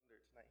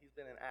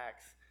we've been in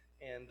Acts,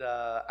 and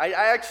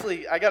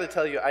I got to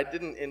tell you, I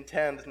didn't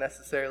intend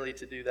necessarily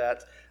to do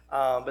that,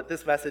 but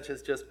this message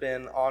has just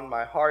been on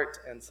my heart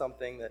and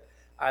something that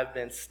I've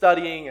been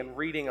studying and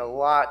reading a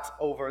lot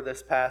over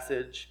this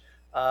passage,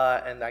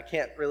 and I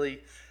can't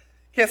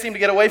seem to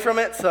get away from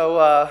it.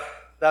 So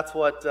that's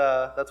what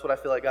I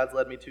feel like God's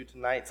led me to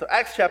tonight. So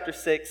Acts chapter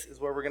 6 is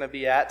where we're going to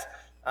be at,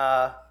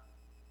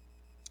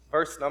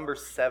 verse number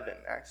 7.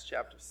 Acts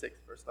chapter 6,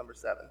 verse number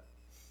 7.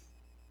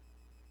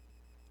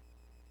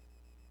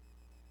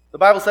 The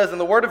Bible says, "And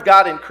the word of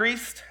God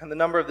increased, and the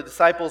number of the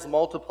disciples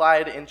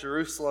multiplied in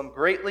Jerusalem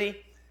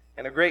greatly,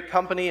 and a great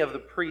company of the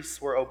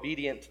priests were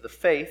obedient to the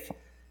faith.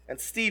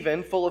 And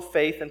Stephen, full of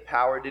faith and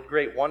power, did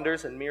great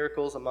wonders and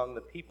miracles among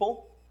the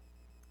people.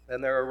 Then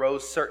there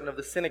arose certain of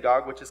the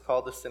synagogue, which is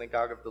called the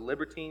synagogue of the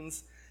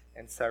Libertines,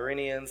 and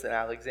Cyrenians, and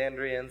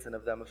Alexandrians, and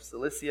of them of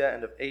Cilicia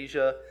and of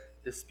Asia,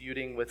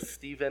 disputing with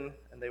Stephen.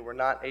 And they were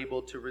not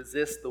able to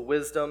resist the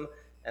wisdom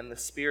and the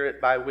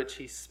spirit by which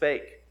he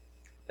spake.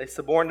 They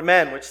suborned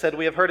men, which said,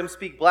 'We have heard him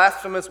speak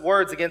blasphemous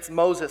words against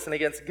Moses and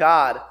against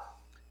God.'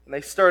 And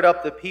they stirred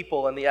up the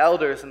people and the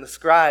elders and the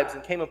scribes,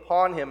 and came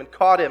upon him and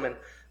caught him and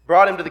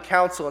brought him to the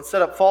council, and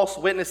set up false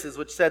witnesses,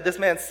 which said, 'This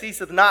man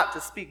ceaseth not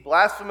to speak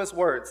blasphemous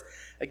words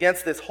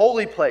against this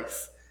holy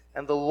place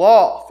and the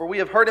law. For we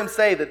have heard him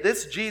say that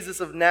this Jesus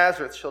of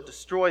Nazareth shall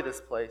destroy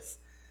this place,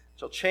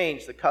 shall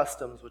change the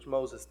customs which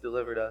Moses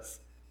delivered us.'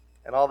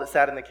 And all that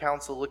sat in the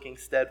council, looking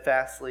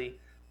steadfastly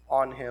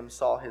on him,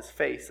 saw his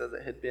face as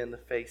it had been the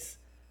face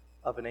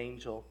of an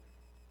angel."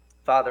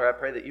 Father, I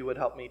pray that you would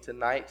help me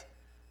tonight.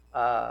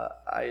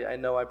 I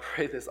know I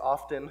pray this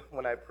often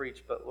when I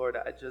preach, but Lord,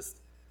 I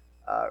just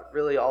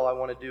really all I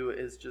want to do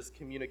is just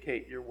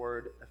communicate your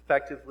word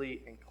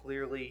effectively and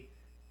clearly,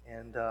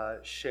 and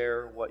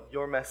share what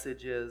your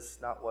message is,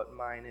 not what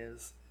mine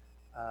is.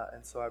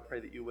 And so I pray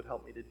that you would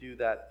help me to do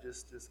that.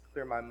 Just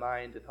clear my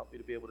mind and help me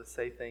to be able to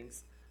say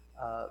things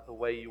the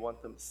way you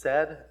want them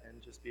said,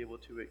 and just be able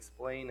to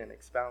explain and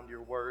expound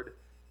your word.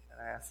 And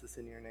I ask this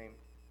in your name.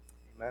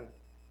 Amen.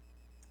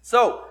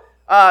 So,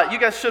 you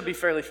guys should be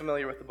fairly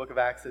familiar with the book of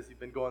Acts as you've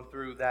been going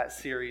through that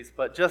series,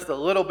 but just a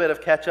little bit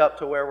of catch up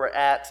to where we're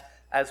at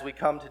as we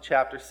come to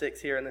chapter 6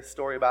 here in this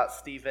story about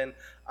Stephen.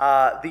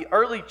 The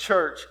early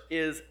church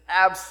is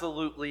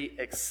absolutely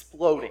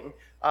exploding.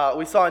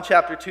 We saw in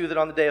chapter 2 that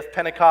on the day of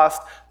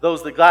Pentecost,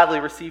 those that gladly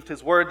received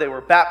his word, they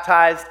were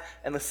baptized,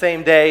 and the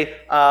same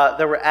day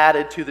they were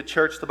added to the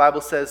church. The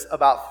Bible says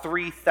about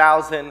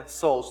 3,000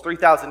 souls,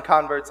 3,000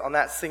 converts on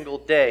that single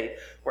day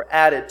were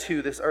added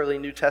to this early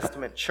New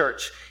Testament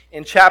church.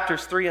 In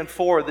chapters 3 and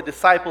 4, the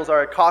disciples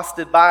are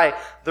accosted by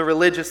the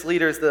religious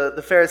leaders,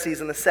 the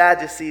Pharisees and the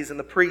Sadducees and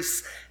the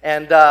priests,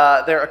 and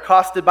they're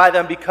accosted by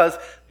them because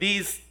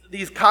these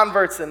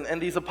converts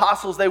and these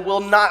apostles, they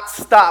will not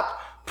stop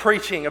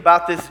preaching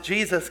about this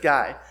Jesus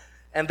guy.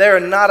 And they're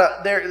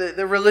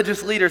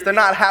religious leaders. They're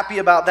not happy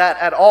about that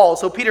at all.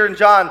 So Peter and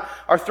John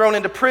are thrown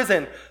into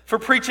prison for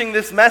preaching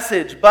this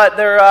message. But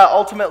they're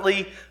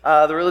ultimately,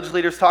 the religious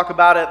leaders talk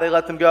about it. They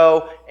let them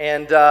go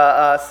and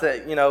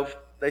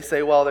they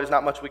say, well, there's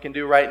not much we can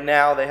do right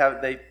now.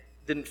 They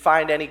didn't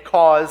find any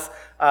cause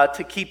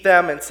to keep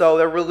them, and so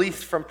they're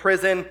released from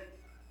prison.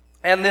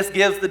 And this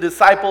gives the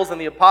disciples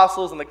and the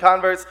apostles and the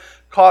converts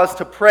cause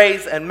to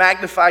praise and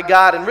magnify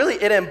God. And really,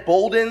 it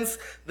emboldens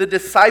the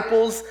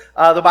disciples.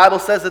 The Bible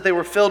says that they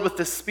were filled with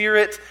the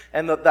Spirit,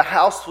 and the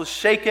house was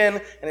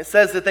shaken. And it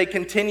says that they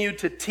continued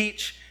to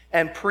teach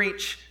and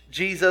preach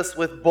Jesus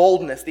with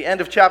boldness. The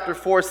end of chapter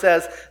 4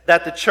 says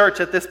that the church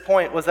at this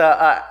point was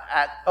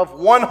of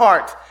one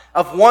heart,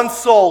 of one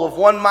soul, of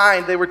one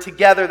mind. They were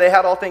together. They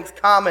had all things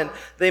common.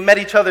 They met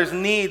each other's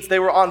needs. They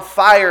were on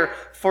fire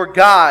for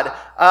God.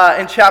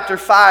 In chapter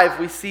 5,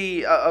 we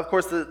see, of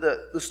course,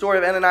 the story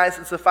of Ananias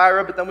and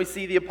Sapphira, but then we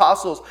see the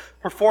apostles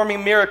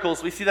performing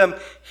miracles. We see them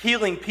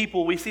healing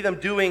people. We see them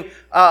doing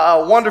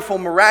wonderful,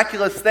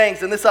 miraculous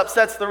things. And this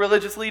upsets the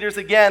religious leaders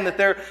again, that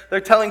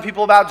they're telling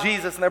people about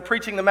Jesus, and they're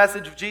preaching the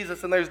message of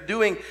Jesus, and they're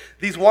doing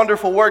these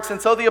wonderful works.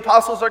 And so the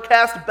apostles are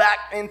cast back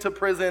into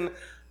prison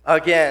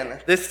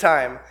again. This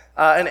time,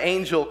 an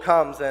angel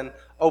comes and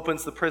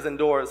opens the prison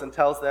doors and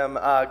tells them,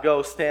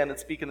 go stand and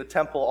speak in the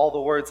temple all the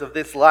words of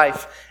this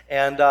life.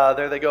 And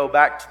there they go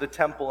back to the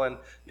temple, and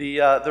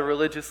the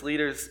religious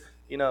leaders,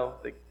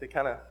 they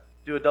kind of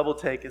do a double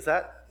take. Is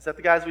that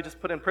the guys we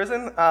just put in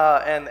prison?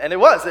 And it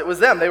was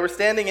them. They were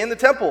standing in the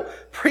temple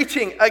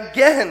preaching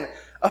again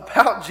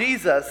about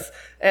Jesus.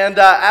 And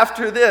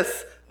after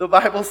this, the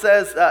Bible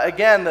says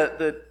again that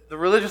the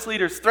religious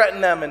leaders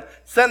threaten them and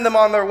send them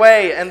on their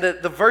way. And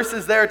the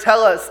verses there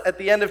tell us at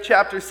the end of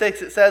chapter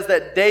 6, it says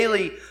that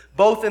daily,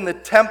 both in the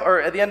temple, or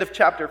at the end of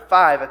chapter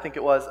 5, I think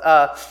it was,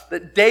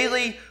 that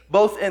daily,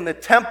 both in the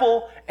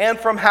temple and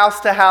from house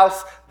to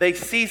house, they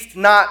ceased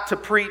not to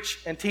preach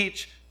and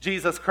teach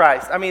Jesus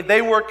Christ. I mean,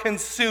 they were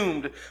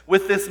consumed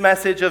with this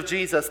message of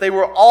Jesus. They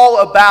were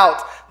all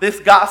about this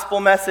gospel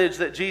message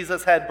that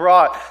Jesus had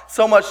brought,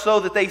 so much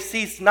so that they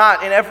ceased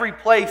not in every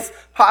place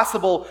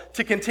possible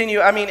to continue.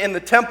 I mean, in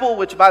the temple,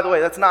 which, by the way,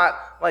 that's not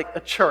like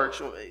a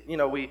church. You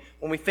know, when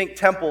we think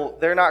temple,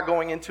 they're not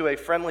going into a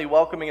friendly,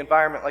 welcoming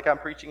environment like I'm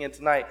preaching in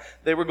tonight.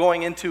 They were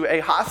going into a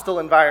hostile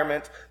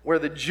environment where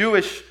the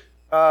Jewish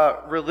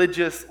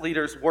religious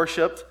leaders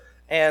worshipped,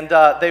 and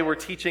they were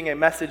teaching a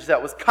message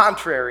that was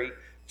contrary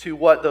to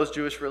what those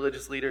Jewish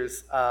religious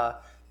leaders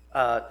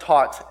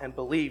taught and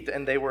believed,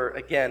 and they were,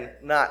 again,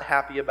 not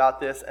happy about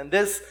this. And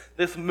this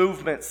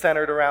movement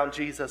centered around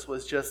Jesus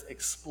was just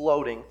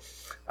exploding.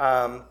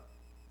 And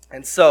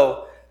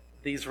so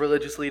these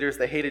religious leaders,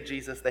 they hated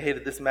Jesus, they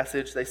hated this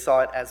message, they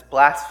saw it as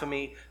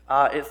blasphemy.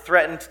 It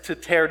threatened to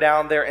tear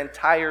down their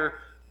entire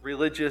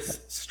religious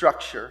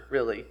structure,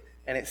 really.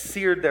 And it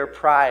seared their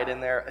pride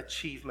and their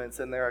achievements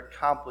and their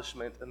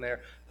accomplishment and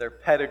their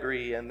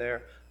pedigree and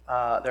their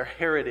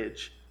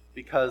heritage,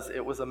 because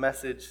it was a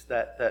message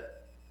that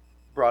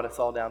brought us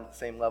all down to the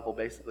same level,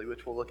 basically,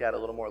 which we'll look at a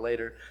little more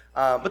later.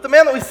 But the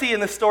man that we see in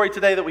this story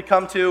today that we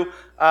come to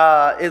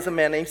is a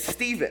man named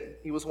Stephen.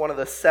 He was one of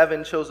the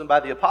 7 chosen by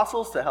the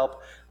apostles to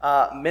help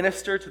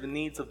minister to the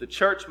needs of the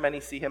church. Many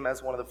see him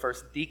as one of the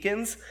first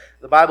deacons.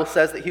 The Bible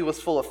says that he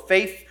was full of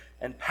faith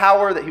and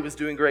power, that he was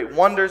doing great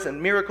wonders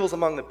and miracles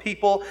among the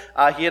people.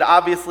 He had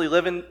obviously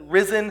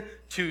risen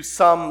to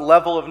some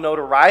level of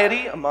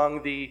notoriety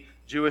among the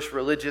Jewish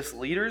religious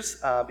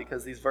leaders,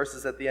 because these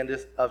verses at the end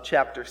of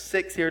chapter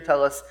 6 here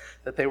tell us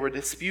that they were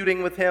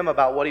disputing with him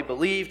about what he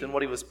believed and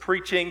what he was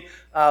preaching,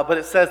 but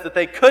it says that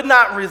they could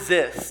not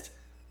resist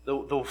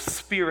the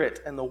spirit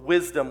and the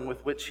wisdom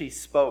with which he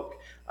spoke.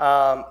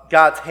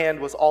 God's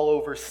hand was all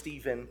over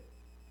Stephen,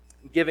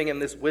 giving him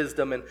this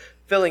wisdom and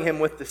filling him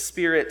with the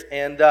Spirit.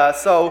 And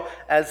so,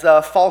 as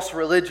false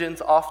religions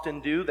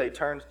often do, they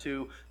turned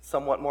to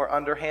somewhat more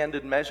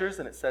underhanded measures,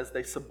 and it says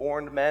they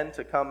suborned men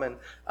to come and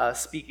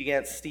speak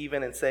against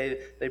Stephen, and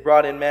say they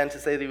brought in men to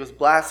say that he was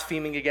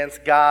blaspheming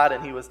against God,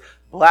 and he was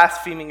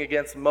blaspheming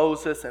against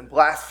Moses, and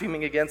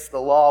blaspheming against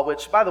the law,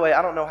 which, by the way,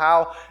 I don't know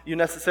how you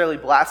necessarily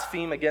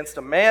blaspheme against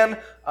a man,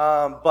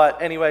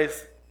 but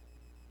anyways,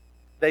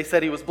 they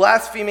said he was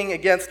blaspheming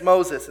against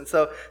Moses. And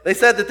so they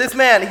said that this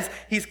man,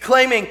 he's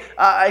claiming,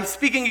 he's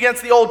speaking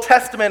against the Old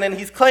Testament, and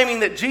he's claiming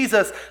that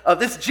Jesus,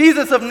 this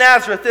Jesus of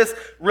Nazareth, this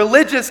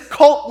religious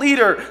cult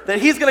leader, that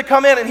he's going to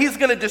come in and he's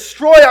going to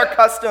destroy our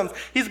customs.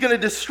 He's going to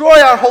destroy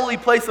our holy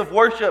place of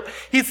worship.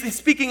 He's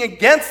speaking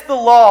against the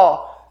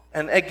law.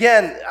 And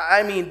again,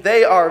 I mean,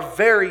 they are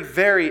very,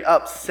 very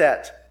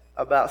upset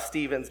about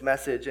Stephen's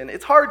message. And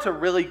it's hard to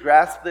really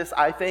grasp this,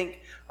 I think,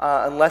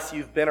 unless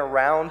you've been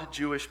around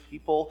Jewish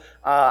people.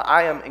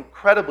 I am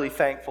incredibly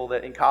thankful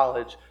that in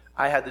college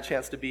I had the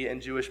chance to be in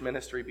Jewish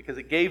ministry, because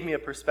it gave me a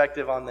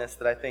perspective on this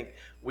that I think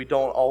we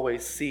don't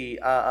always see.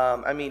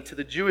 I mean, to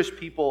the Jewish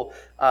people,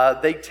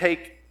 they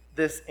take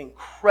this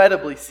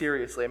incredibly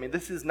seriously. I mean,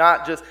 this is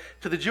not just,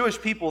 to the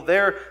Jewish people,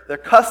 their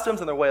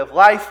customs and their way of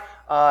life,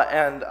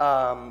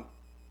 and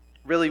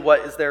really what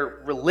is their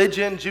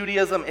religion,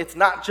 Judaism, it's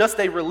not just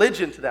a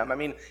religion to them. I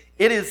mean,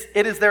 it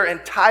is their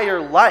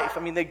entire life. I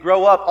mean, they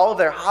grow up, all of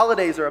their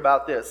holidays are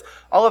about this.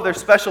 All of their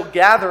special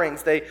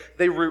gatherings, they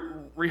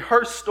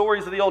rehearse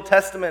stories of the Old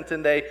Testament,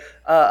 and they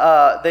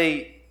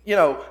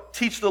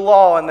teach the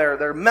law, and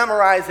they're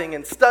memorizing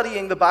and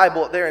studying the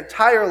Bible their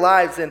entire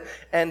lives, and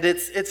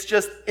it's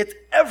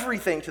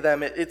everything to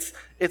them.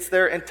 It's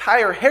their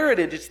entire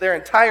heritage, it's their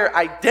entire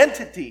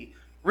identity,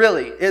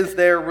 really, is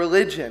their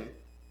religion.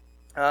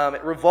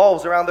 It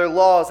revolves around their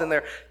laws and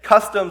their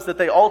customs that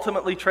they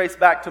ultimately trace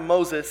back to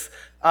Moses.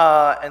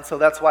 And so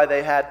that's why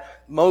they had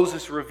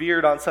Moses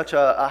revered on such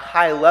a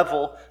high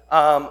level.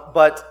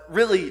 But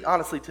really,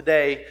 honestly,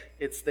 today,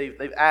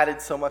 they've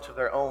added so much of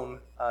their own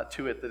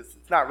to it that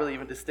it's not really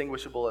even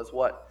distinguishable as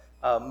what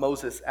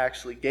Moses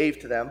actually gave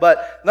to them.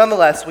 But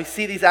nonetheless, we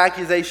see these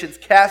accusations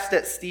cast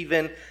at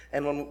Stephen,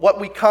 and what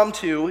we come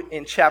to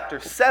in chapter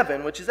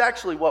 7, which is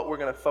actually what we're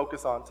going to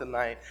focus on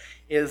tonight,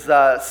 is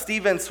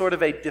Stephen's sort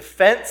of a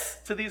defense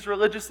to these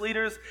religious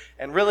leaders,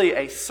 and really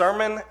a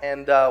sermon,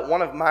 and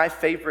one of my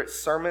favorite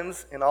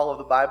sermons in all of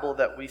the Bible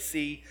that we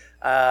see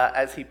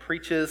as he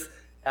preaches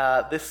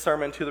this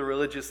sermon to the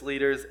religious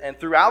leaders. And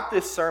throughout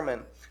this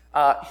sermon,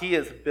 he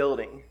is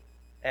building.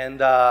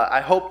 And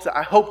I hope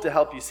to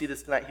help you see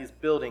this tonight. He's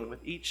building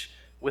with each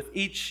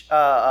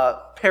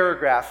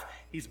paragraph.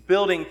 He's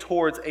building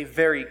towards a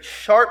very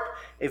sharp,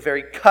 a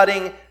very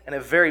cutting, and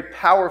a very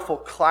powerful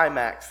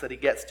climax that he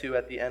gets to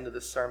at the end of the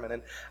sermon.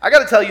 And I got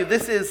to tell you,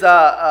 this is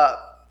a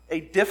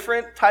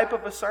different type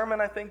of a sermon,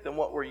 I think, than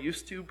what we're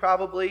used to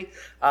probably.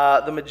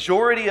 The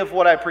majority of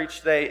what I preach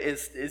today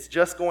is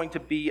just going to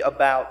be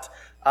about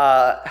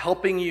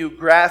helping you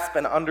grasp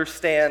and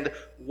understand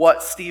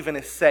what Stephen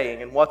is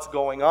saying and what's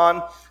going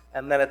on.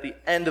 And then at the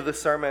end of the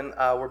sermon,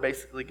 we're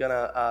basically going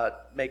to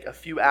make a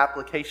few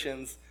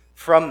applications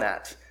from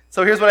that.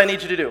 So here's what I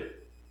need you to do.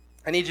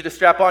 I need you to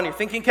strap on your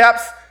thinking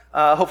caps.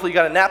 Hopefully you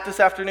got a nap this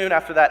afternoon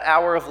after that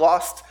hour of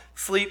lost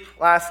sleep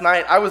last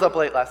night. I was up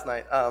late last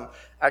night,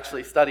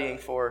 actually studying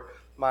for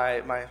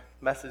my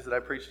message that I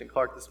preached in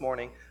Clark this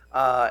morning.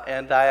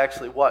 And I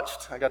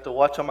got to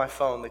watch on my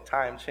phone the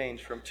time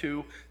change from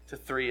 2 to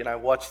 3, and I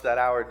watched that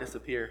hour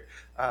disappear.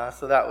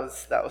 So that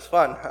was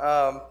fun.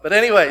 But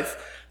anyways,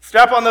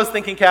 strap on those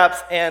thinking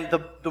caps, and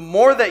the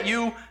more that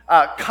you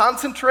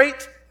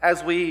concentrate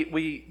as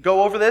we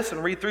go over this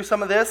and read through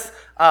some of this,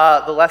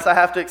 the less I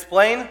have to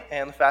explain,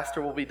 and the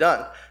faster we'll be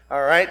done.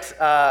 All right?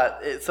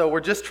 So we're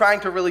just trying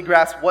to really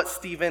grasp what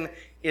Stephen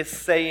is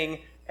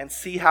saying and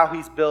see how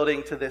he's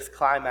building to this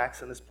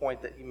climax and this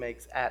point that he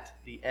makes at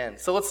the end.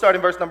 So let's start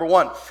in verse number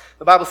 1.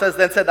 The Bible says,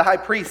 "Then said the high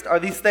priest, Are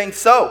these things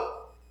so?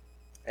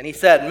 And he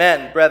said,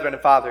 Men, brethren,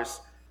 and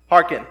fathers,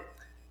 hearken.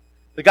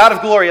 The God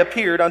of glory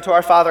appeared unto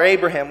our father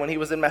Abraham when he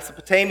was in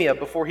Mesopotamia,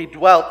 before he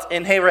dwelt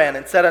in Haran,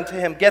 and said unto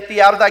him, Get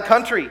thee out of thy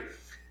country,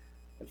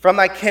 and from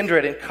thy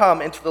kindred, and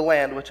come into the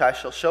land which I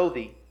shall show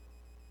thee.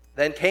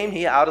 Then came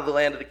he out of the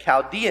land of the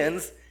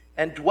Chaldeans,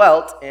 and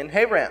dwelt in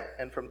Haran.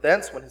 And from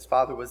thence, when his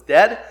father was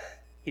dead,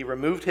 he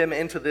removed him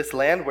into this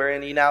land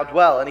wherein ye now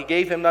dwell, and he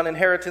gave him none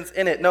inheritance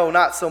in it, no,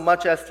 not so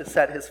much as to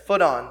set his foot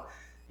on.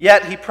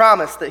 Yet he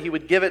promised that he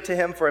would give it to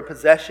him for a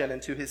possession,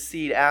 and to his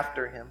seed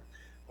after him,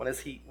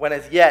 when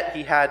as yet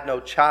he had no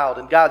child.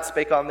 And God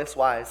spake on this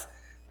wise,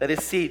 that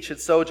his seed should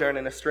sojourn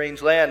in a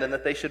strange land, and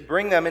that they should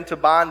bring them into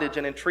bondage,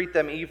 and entreat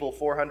them evil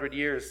 400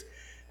 years.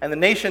 And the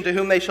nation to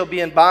whom they shall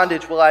be in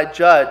bondage will I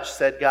judge,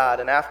 said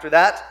God, and after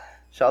that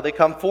shall they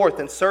come forth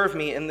and serve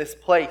me in this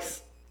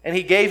place. And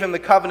he gave him the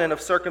covenant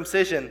of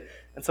circumcision.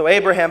 And so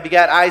Abraham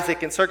begat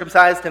Isaac, and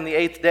circumcised him the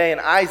 8th day,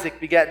 and Isaac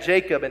begat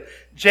Jacob, and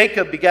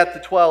Jacob begat the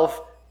 12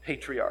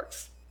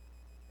 patriarchs."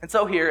 And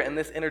so here in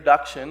this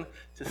introduction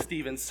to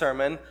Stephen's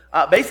sermon,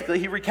 basically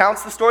he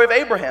recounts the story of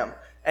Abraham.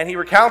 And he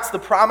recounts the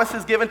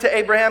promises given to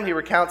Abraham. He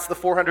recounts the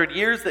 400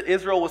 years that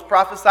Israel was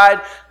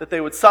prophesied that they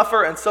would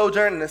suffer and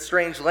sojourn in a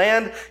strange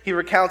land. He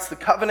recounts the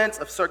covenants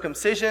of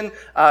circumcision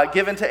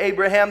given to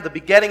Abraham, the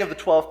begetting of the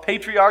 12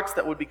 patriarchs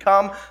that would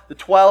become the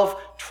 12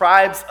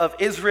 tribes of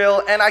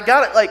Israel. And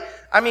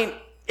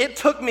it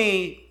took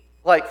me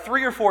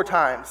 3 or 4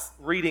 times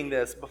reading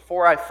this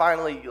before I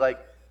finally,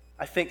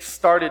 I think,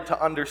 started to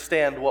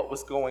understand what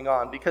was going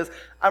on. Because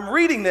I'm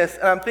reading this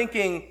and I'm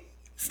thinking,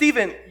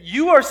 Stephen,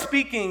 you are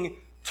speaking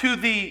to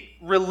the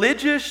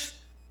religious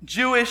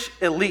Jewish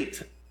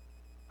elite.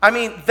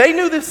 They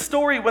knew this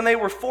story when they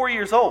were 4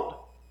 years old.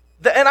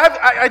 And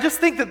I just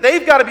think that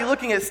they've got to be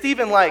looking at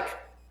Stephen like,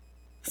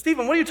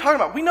 Stephen, what are you talking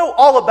about? We know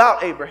all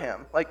about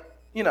Abraham.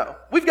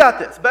 We've got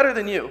this, better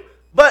than you.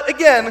 But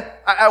again,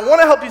 I want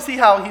to help you see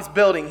how he's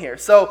building here.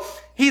 So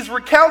he's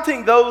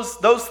recounting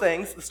those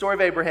things, the story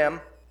of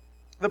Abraham,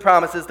 the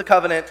promises, the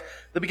covenant,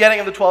 the begetting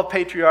of the 12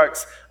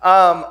 patriarchs.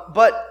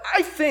 But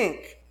I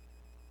think,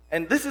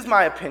 and this is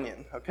my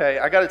opinion, okay?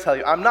 I got to tell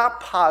you, I'm not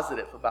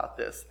positive about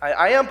this.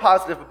 I am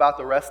positive about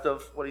the rest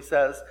of what he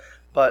says,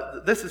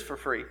 but this is for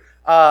free.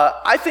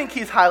 I think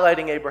he's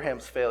highlighting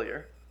Abraham's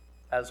failure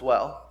as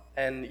well,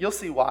 and you'll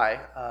see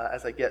why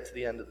as I get to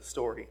the end of the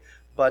story.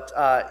 But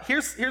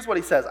here's what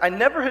he says. I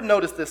never had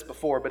noticed this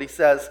before, but he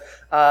says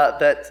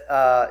that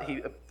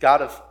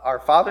God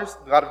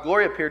of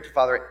glory appeared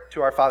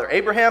to our father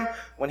Abraham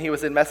when he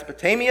was in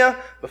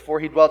Mesopotamia, before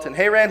he dwelt in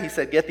Haran. He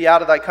said, Get thee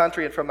out of thy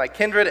country and from thy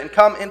kindred, and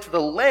come into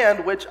the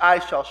land which I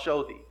shall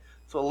show thee.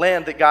 So a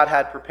land that God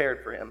had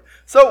prepared for him.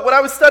 So when I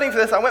was studying for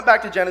this, I went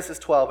back to Genesis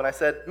 12, and I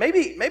said,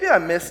 maybe I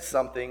missed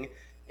something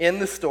in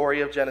the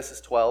story of Genesis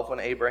 12 when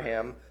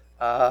Abraham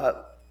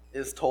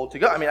is told to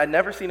go. I'd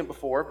never seen it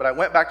before, but I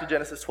went back to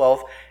Genesis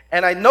 12,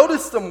 and I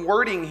noticed some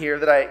wording here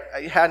that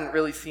I hadn't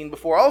really seen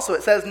before. Also,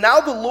 it says, Now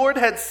the Lord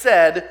had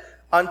said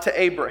unto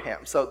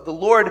Abraham. So the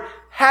Lord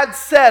had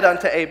said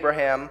unto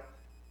Abraham,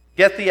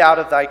 Get thee out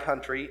of thy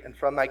country, and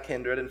from thy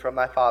kindred, and from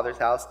thy father's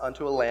house,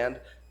 unto a land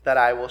that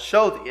I will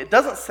show thee. It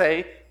doesn't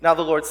say, Now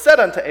the Lord said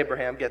unto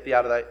Abraham, Get thee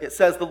out of thy... It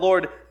says the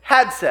Lord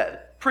had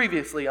said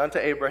previously unto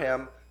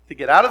Abraham to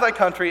get out of thy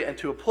country and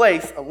to a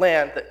place, a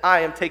land that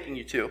I am taking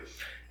you to.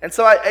 And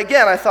so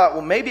I thought,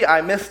 well, maybe I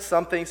missed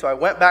something, so I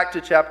went back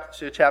to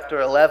chapter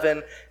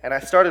 11, and I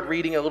started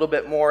reading a little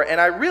bit more,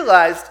 and I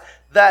realized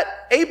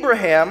that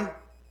Abraham,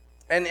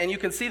 and you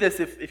can see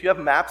this if you have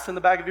maps in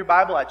the back of your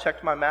Bible, I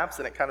checked my maps,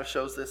 and it kind of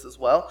shows this as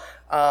well,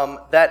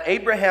 that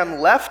Abraham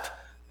left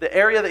the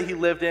area that he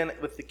lived in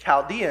with the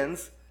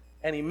Chaldeans,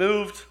 and he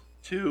moved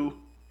to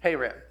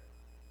Haran,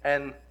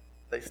 and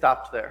they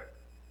stopped there.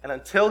 And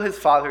until his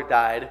father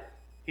died,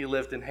 he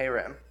lived in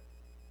Haran.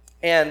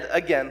 And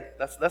again,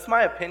 that's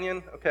my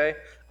opinion, okay?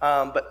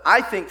 But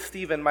I think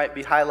Stephen might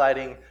be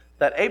highlighting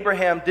that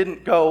Abraham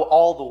didn't go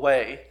all the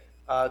way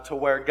to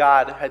where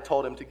God had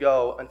told him to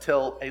go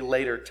until a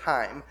later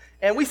time.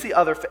 And we see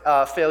other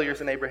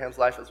failures in Abraham's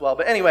life as well.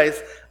 But anyways,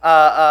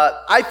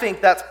 I think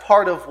that's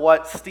part of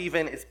what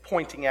Stephen is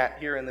pointing at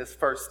here in this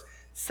first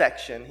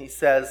section. He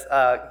says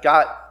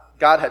God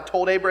had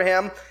told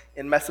Abraham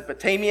in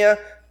Mesopotamia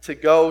to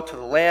go to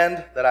the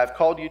land that I've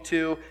called you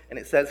to, and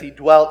it says he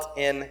dwelt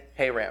in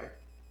Haran.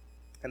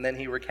 And then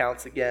he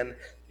recounts again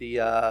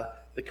the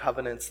the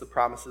covenants, the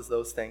promises,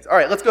 those things. All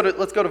right, let's go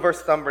to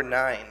verse number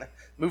 9.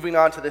 Moving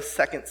on to this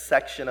second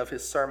section of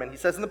his sermon. He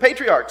says, "And the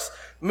patriarchs,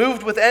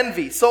 moved with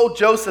envy, sold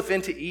Joseph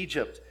into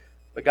Egypt.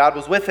 But God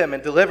was with him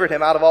and delivered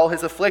him out of all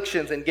his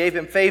afflictions and gave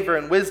him favor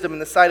and wisdom in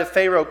the sight of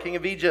Pharaoh, king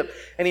of Egypt.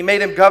 And he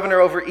made him governor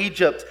over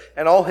Egypt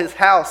and all his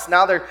house.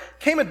 Now there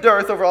came a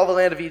dearth over all the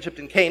land of Egypt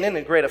and Canaan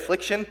and great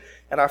affliction,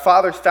 and our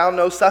fathers found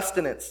no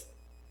sustenance.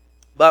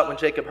 But when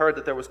Jacob heard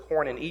that there was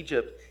corn in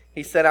Egypt,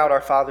 he sent out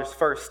our fathers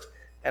first.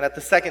 And at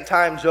the second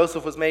time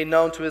Joseph was made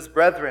known to his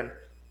brethren,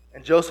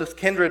 and Joseph's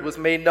kindred was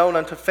made known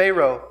unto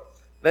Pharaoh.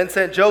 Then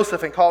sent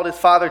Joseph and called his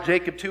father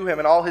Jacob to him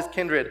and all his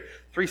kindred,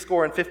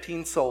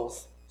 75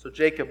 souls. So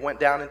Jacob went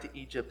down into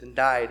Egypt and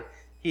died,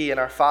 he and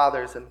our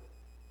fathers, and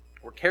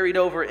were carried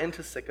over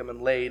into Shechem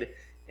and laid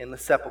in the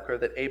sepulchre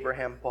that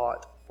Abraham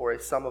bought for a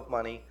sum of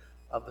money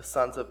of the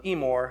sons of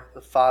Emor,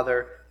 the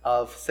father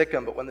of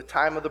Shechem. But when the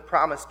time of the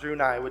promise drew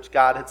nigh, which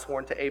God had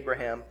sworn to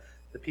Abraham,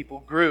 the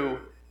people grew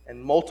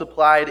and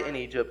multiplied in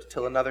Egypt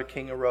till another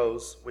king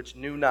arose, which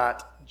knew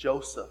not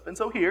Joseph." And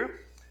so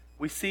here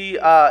we see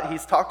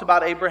he's talked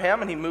about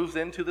Abraham, and he moves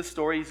into the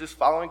story. He's just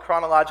following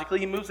chronologically.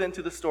 He moves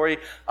into the story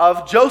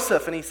of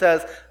Joseph, and he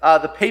says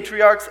the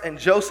patriarchs and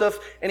Joseph,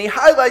 and he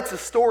highlights a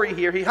story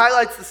here. He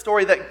highlights the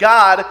story that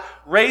God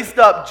raised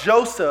up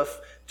Joseph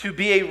to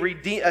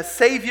be a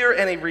savior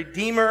and a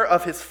redeemer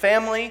of his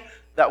family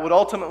that would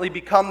ultimately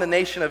become the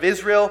nation of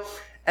Israel.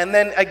 And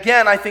then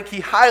again, I think he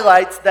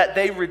highlights that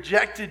they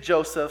rejected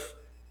Joseph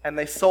and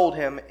they sold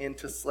him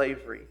into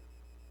slavery.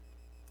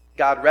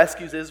 God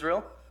rescues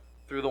Israel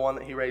through the one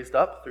that he raised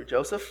up, through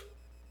Joseph.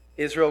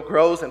 Israel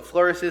grows and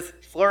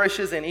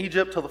flourishes in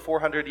Egypt till the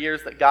 400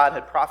 years that God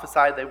had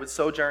prophesied they would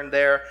sojourn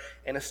there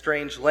in a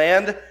strange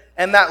land.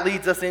 And that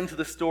leads us into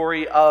the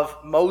story of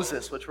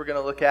Moses, which we're going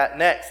to look at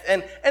next.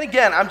 And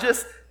again,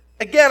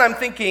 I'm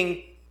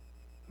thinking,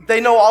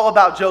 they know all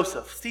about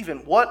Joseph.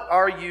 Stephen, what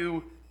are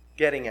you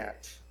getting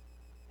at?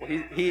 Well,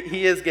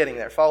 he is getting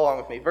there. Follow along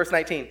with me. Verse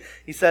 19,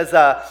 he says,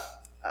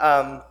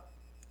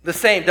 "The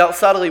same dealt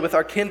subtly with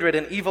our kindred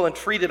and evil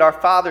entreated our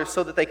fathers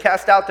so that they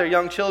cast out their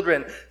young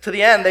children to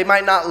the end they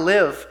might not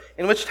live,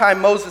 in which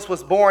time Moses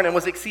was born and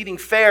was exceeding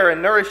fair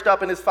and nourished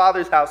up in his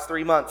father's house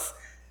 3 months.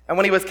 And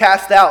when he was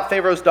cast out,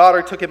 Pharaoh's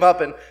daughter took him up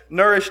and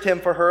nourished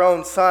him for her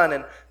own son.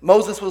 And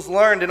Moses was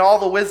learned in all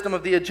the wisdom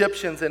of the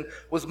Egyptians and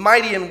was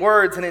mighty in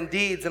words and in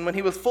deeds. And when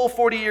he was full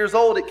 40 years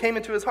old, it came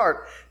into his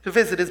heart to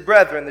visit his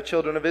brethren, the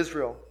children of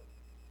Israel.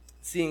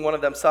 Seeing one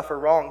of them suffer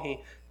wrong,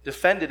 he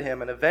defended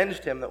him and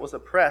avenged him that was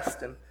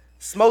oppressed and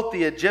smote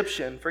the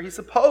Egyptian, for he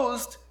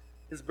supposed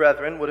his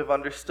brethren would have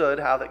understood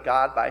how that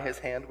God by his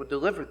hand would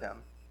deliver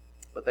them.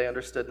 But they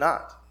understood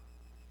not.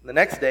 And the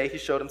next day he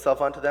showed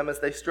himself unto them as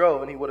they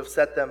strove, and he would have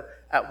set them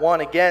at one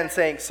again,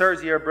 saying,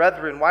 Sirs, ye are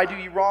brethren, why do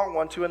ye wrong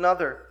one to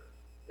another?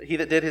 But he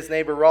that did his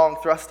neighbor wrong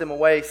thrust him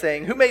away,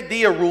 saying, Who made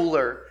thee a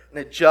ruler and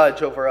a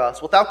judge over us?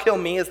 Wilt thou kill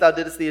me as thou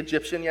didst the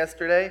Egyptian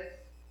yesterday?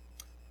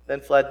 Then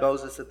fled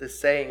Moses at this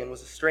saying, and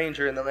was a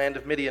stranger in the land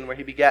of Midian, where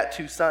he begat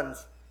 2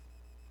 sons.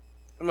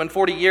 And when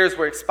 40 years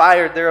were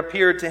expired, there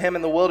appeared to him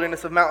in the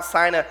wilderness of Mount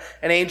Sinai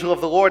an angel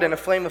of the Lord in a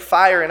flame of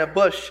fire in a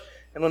bush.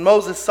 And when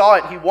Moses saw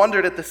it, he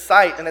wondered at the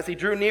sight. And as he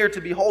drew near to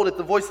behold it,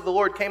 the voice of the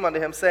Lord came unto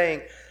him,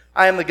 saying,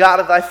 I am the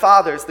God of thy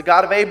fathers, the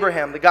God of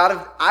Abraham, the God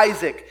of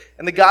Isaac,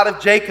 and the God of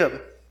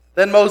Jacob.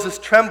 Then Moses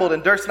trembled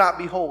and durst not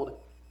behold.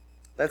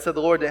 Then said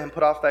the Lord to him,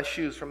 Put off thy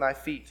shoes from thy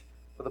feet,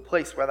 for the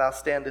place where thou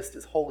standest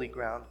is holy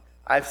ground.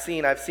 I've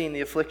seen the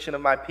affliction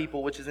of my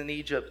people which is in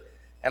Egypt,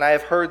 and I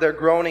have heard their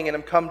groaning, and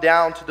am come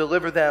down to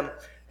deliver them.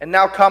 And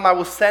now come, I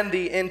will send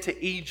thee into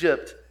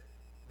Egypt.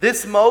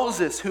 This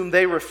Moses whom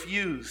they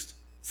refused,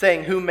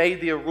 saying, Who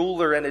made thee a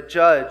ruler and a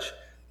judge?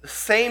 The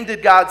same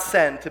did God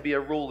send to be a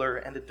ruler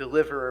and a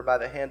deliverer by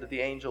the hand of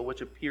the angel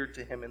which appeared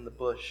to him in the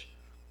bush.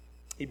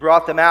 He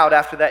brought them out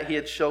after that he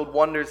had showed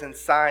wonders and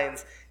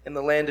signs in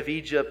the land of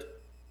Egypt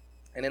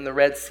and in the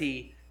Red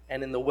Sea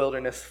and in the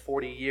wilderness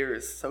 40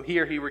 years. So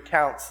here he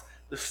recounts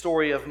the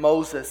story of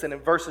Moses, and in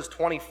verses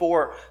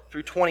 24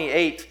 through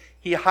 28,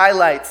 he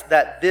highlights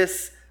that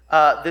this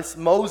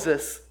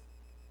Moses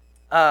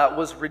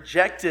was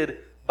rejected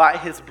by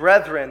his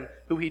brethren,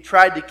 who he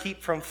tried to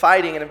keep from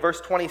fighting. And in verse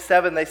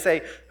 27, they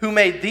say, Who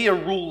made thee a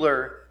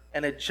ruler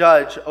and a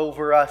judge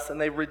over us? And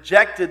they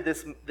rejected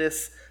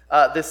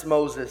this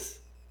Moses.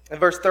 In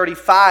verse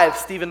 35,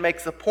 Stephen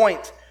makes a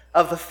point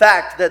of the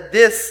fact that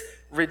this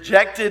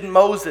rejected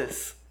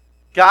Moses,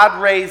 God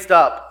raised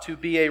up to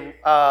be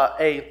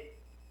a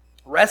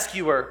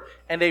rescuer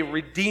and a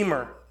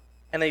redeemer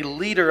and a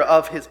leader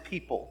of his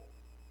people.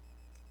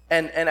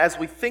 And as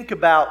we think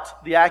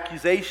about the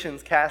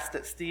accusations cast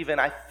at Stephen,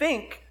 I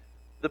think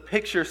the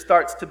picture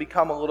starts to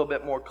become a little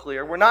bit more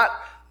clear. We're not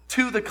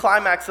to the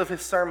climax of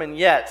his sermon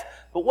yet,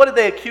 but what did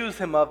they accuse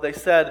him of? They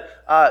said,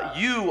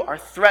 you are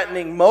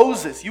threatening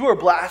Moses. You are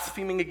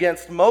blaspheming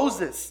against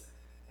Moses.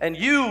 And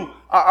you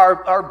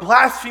are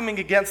blaspheming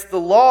against the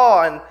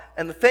law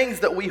and the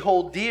things that we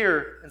hold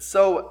dear. And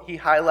so he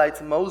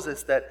highlights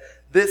Moses, that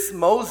this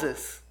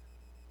Moses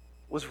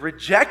was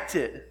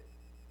rejected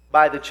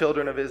by the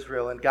children of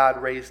Israel, and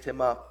God raised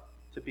him up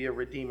to be a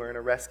redeemer and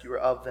a rescuer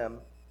of them.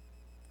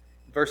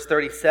 Verse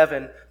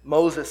 37,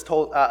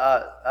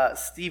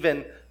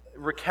 Stephen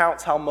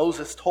recounts how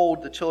Moses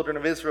told the children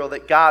of Israel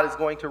that God is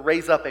going to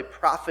raise up a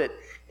prophet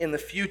in the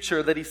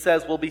future that he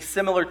says will be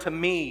similar to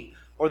me,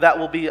 or that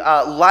will be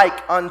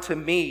like unto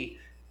me.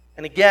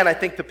 And again, I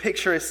think the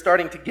picture is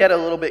starting to get a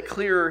little bit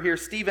clearer here.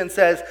 Stephen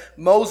says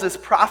Moses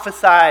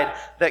prophesied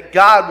that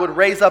God would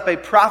raise up a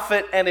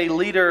prophet and a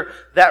leader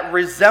that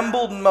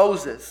resembled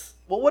Moses.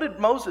 Well, what did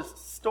Moses'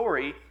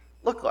 story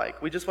look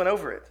like? We just went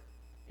over it.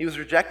 He was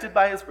rejected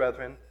by his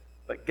brethren,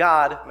 but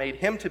God made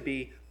him to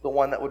be the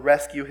one that would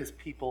rescue his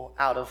people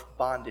out of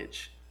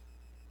bondage.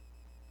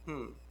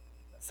 That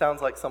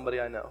sounds like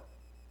somebody I know,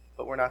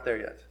 but we're not there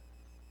yet.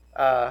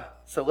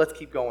 So let's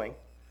keep going.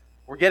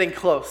 We're getting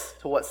close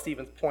to what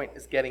Stephen's point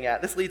is getting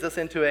at. This leads us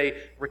into a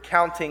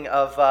recounting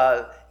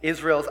of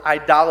Israel's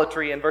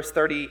idolatry. In verse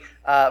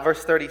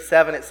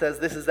 37, it says,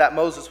 "This is that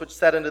Moses which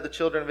said unto the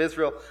children of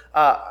Israel."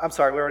 I'm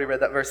sorry, we already read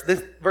that verse.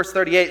 Verse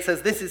 38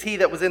 says, "This is he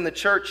that was in the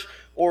church,"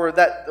 or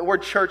that the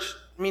word church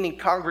meaning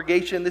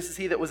congregation. "This is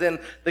he that was in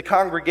the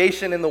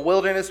congregation in the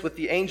wilderness with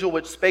the angel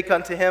which spake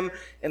unto him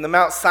in the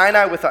Mount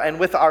Sinai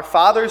with our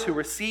fathers, who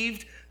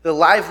received the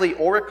lively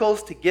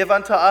oracles to give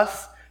unto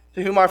us,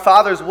 to whom our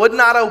fathers would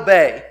not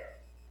obey,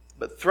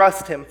 but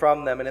thrust him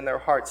from them, and in their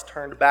hearts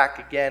turned back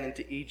again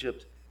into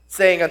Egypt,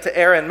 saying unto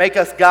Aaron, Make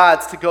us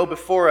gods to go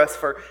before us,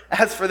 for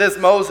as for this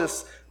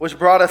Moses, which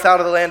brought us out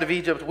of the land of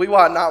Egypt, we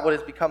wot not what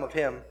is become of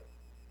him.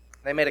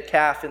 They made a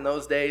calf in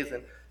those days,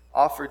 and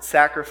offered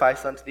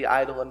sacrifice unto the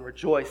idol, and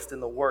rejoiced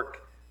in the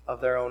work of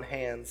their own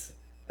hands.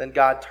 Then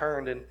God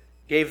turned and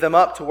gave them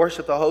up to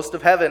worship the host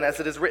of heaven, as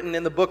it is written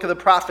in the book of the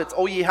prophets,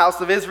 O ye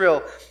house of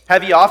Israel,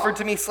 have ye offered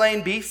to me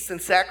slain beasts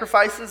and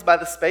sacrifices by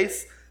the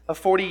space of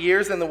 40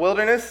 years in the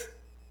wilderness?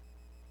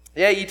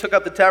 Yea, ye took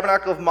up the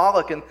tabernacle of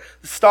Moloch and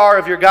the star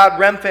of your god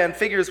Remphan,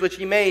 figures which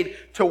ye made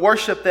to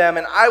worship them,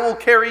 and I will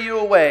carry you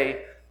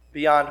away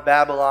beyond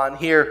Babylon."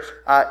 Here,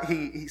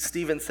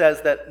 Stephen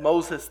says that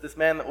Moses, this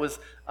man that was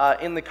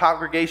in the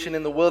congregation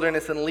in the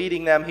wilderness and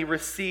leading them, he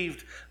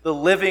received the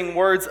living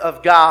words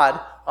of God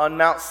on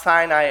Mount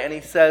Sinai, and he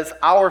says,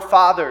 our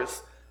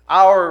fathers,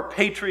 our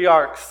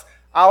patriarchs,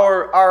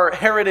 our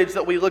heritage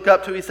that we look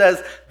up to, he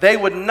says, they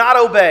would not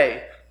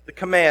obey the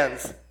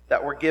commands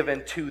that were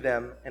given to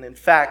them. And in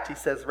fact, he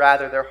says,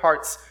 rather, their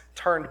hearts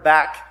turned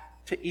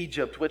back to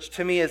Egypt, which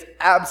to me is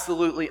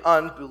absolutely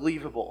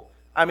unbelievable.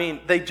 I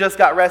mean, they just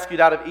got rescued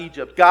out of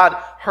Egypt. God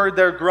heard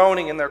their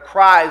groaning and their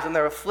cries and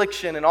their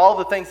affliction and all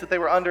the things that they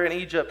were under in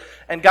Egypt.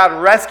 And God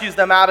rescues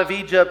them out of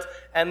Egypt,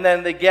 and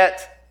then they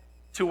get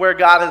to where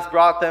God has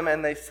brought them,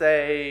 and they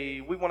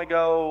say, we want to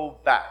go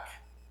back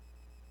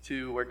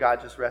to where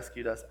God just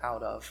rescued us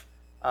out of.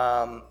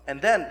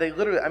 And then they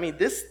literally, I mean,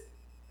 this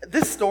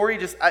story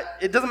just,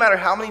 it doesn't matter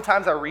how many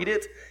times I read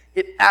it,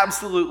 it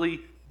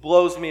absolutely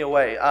blows me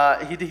away.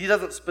 He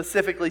doesn't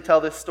specifically tell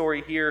this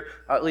story here,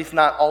 at least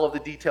not all of the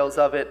details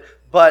of it,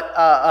 but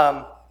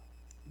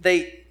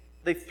they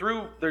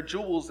threw their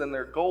jewels and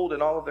their gold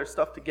and all of their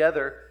stuff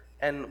together,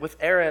 and with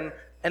Aaron,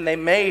 and they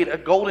made a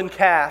golden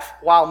calf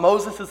while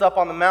Moses is up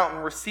on the mountain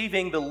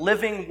receiving the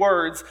living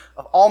words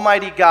of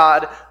Almighty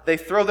God. They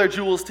throw their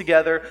jewels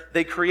together,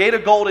 they create a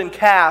golden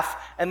calf,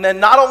 and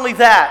then not only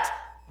that,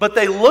 but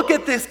they look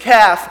at this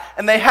calf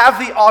and they have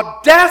the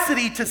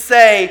audacity to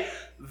say,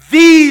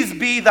 "These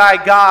be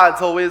thy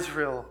gods, O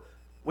Israel,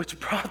 which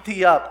brought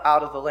thee up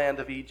out of the land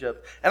of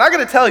Egypt." And I'm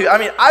going to tell you, I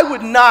mean, I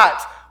would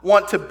not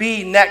want to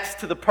be next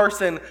to the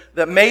person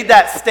that made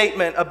that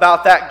statement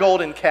about that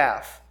golden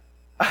calf.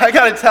 I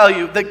got to tell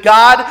you, the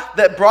God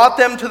that brought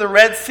them to the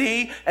Red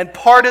Sea and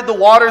parted the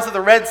waters of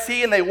the Red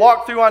Sea, and they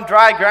walked through on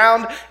dry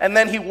ground, and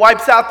then he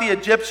wipes out the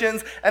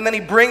Egyptians, and then he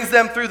brings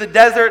them through the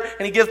desert,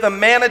 and he gives them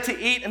manna to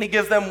eat, and he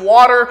gives them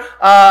water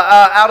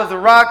out of the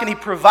rock, and he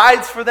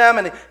provides for them,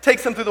 and he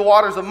takes them through the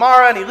waters of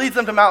Marah, and he leads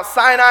them to Mount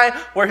Sinai,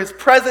 where his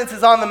presence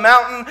is on the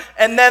mountain,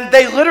 and then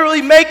they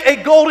literally make a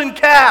golden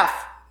calf.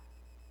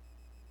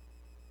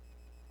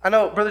 I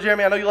know, Brother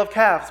Jeremy, I know you love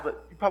calves,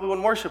 but you probably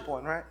wouldn't worship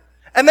one, right?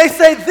 And they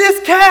say,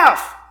 this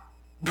calf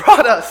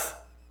brought us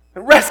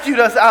and rescued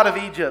us out of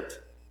Egypt.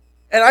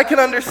 And I can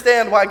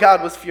understand why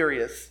God was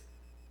furious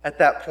at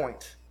that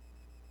point.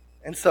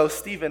 And so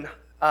Stephen,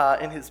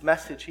 in his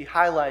message, he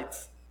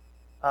highlights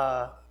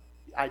the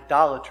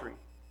idolatry,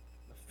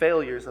 the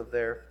failures of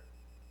their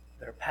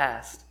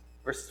past.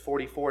 Verses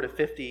 44 to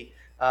 50,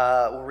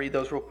 we'll read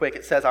those real quick.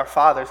 It says, our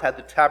fathers had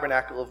the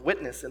tabernacle of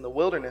witness in the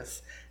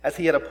wilderness, as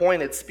he had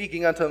appointed,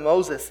 speaking unto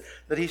Moses,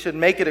 that he should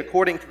make it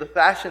according to the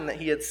fashion that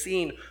he had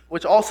seen,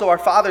 which also our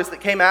fathers that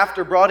came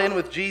after brought in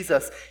with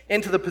Jesus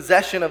into the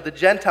possession of the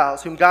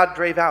Gentiles, whom God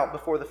drave out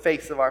before the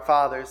face of our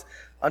fathers,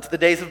 unto the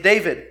days of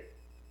David,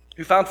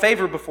 who found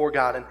favor before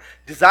God, and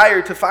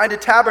desired to find a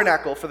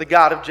tabernacle for the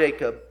God of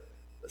Jacob.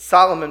 But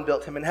Solomon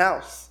built him an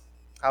house,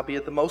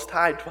 howbeit the Most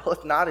High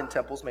dwelleth not in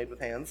temples made with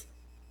hands.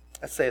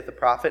 As saith the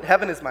prophet,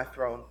 heaven is my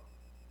throne,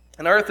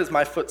 and earth is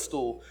my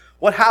footstool.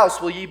 What house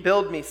will ye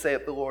build me,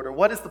 saith the Lord? Or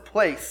what is the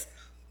place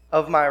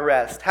of my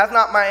rest? Has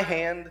not my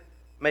hand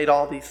made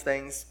all these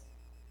things?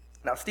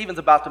 Now, Stephen's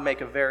about to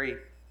make a very,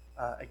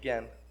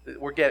 again,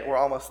 we're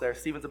almost there.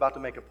 Stephen's about to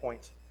make a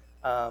point.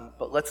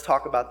 But let's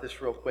talk about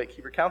this real quick.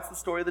 He recounts the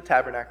story of the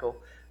tabernacle.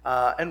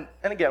 And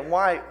again,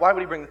 why would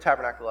he bring the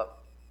tabernacle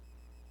up?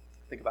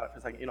 Think about it for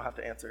a second. You don't have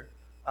to answer.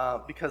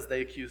 Because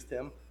they accused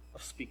him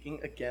of speaking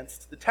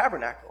against the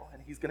tabernacle.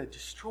 And he's going to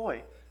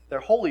destroy their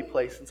holy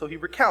place. And so he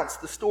recounts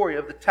the story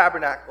of the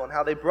tabernacle and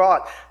how they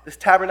brought this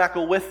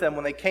tabernacle with them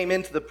when they came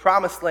into the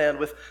promised land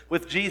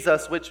with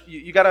Jesus, which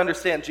you got to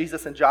understand,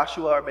 Jesus and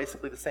Joshua are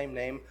basically the same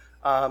name.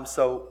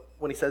 So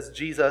when he says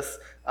Jesus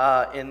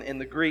in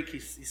the Greek,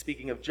 he's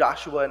speaking of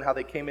Joshua and how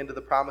they came into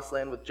the promised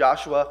land with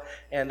Joshua,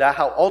 and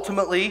how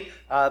ultimately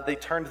they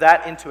turned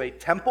that into a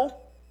temple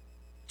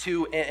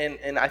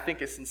and I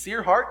think a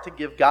sincere heart to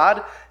give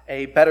God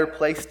a better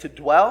place to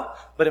dwell.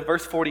 But in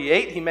verse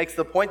 48, he makes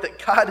the point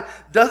that God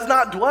does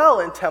not dwell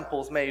in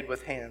temples made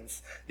with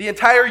hands. The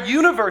entire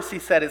universe, he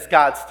said, is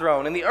God's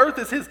throne, and the earth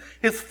is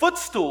his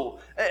footstool.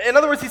 In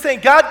other words, he's saying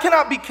God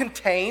cannot be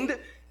contained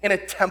in a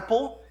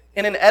temple,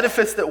 in an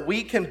edifice that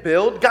we can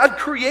build. God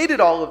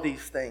created all of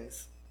these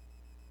things.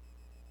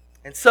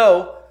 And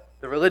so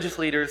the religious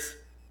leaders,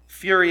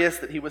 furious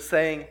that he was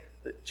saying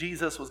that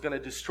Jesus was going to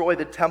destroy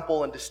the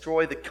temple and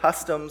destroy the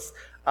customs.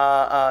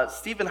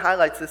 Stephen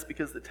highlights this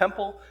because the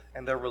temple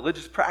and their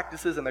religious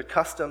practices and their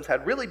customs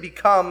had really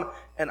become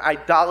an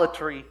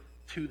idolatry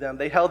to them.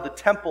 They held the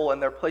temple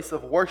and their place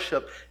of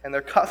worship and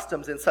their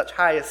customs in such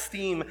high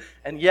esteem,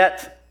 and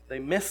yet they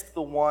missed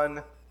the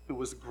one who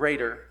was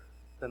greater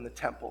than the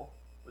temple,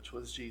 which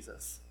was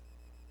Jesus.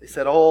 They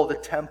said, oh, the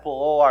temple,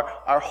 oh,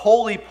 our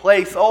holy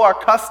place, oh, our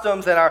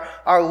customs and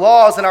our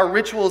laws and our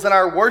rituals and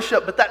our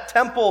worship. But that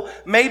temple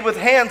made with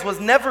hands was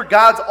never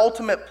God's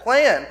ultimate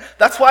plan.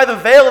 That's why the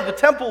veil of the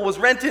temple was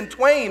rent in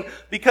twain,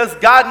 because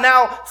God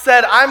now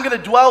said, I'm going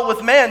to dwell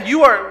with man.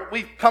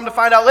 We come to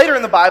find out later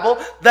in the Bible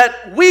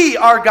that we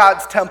are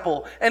God's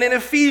temple. And in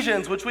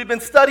Ephesians, which we've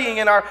been studying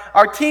in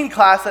our teen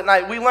class at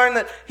night, we learn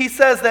that he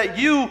says that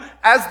you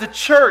as the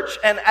church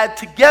and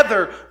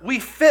together we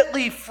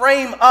fitly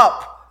frame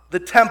up the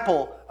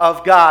temple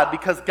of God,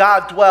 because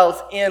God dwells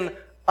in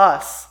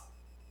us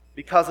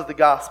because of the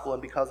gospel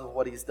and because of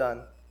what he's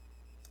done.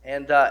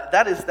 And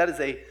that is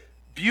a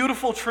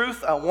beautiful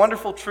truth, a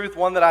wonderful truth,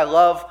 one that I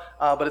love,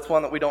 but it's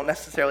one that we don't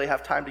necessarily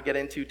have time to get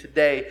into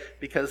today,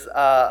 because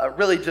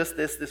really just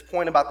this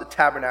point about the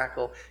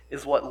tabernacle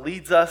is what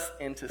leads us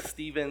into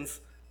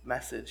Stephen's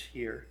message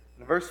here.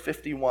 In verse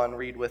 51,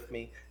 read with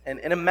me. And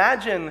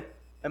imagine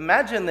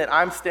that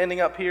I'm standing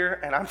up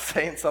here and I'm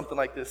saying something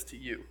like this to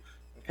you,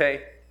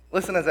 okay?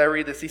 Listen as I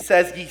read this. He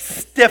says, ye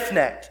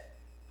stiff-necked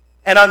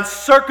and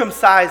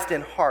uncircumcised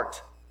in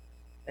heart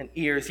and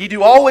ears. Ye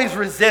do always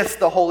resist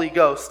the Holy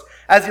Ghost.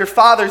 As your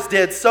fathers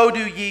did, so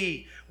do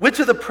ye.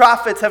 Which of the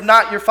prophets have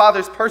not your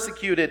fathers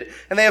persecuted?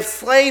 And they have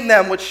slain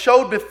them which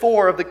showed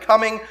before of the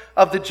coming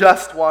of the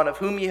just one, of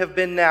whom ye have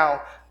been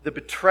now the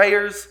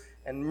betrayers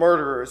and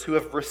murderers, who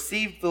have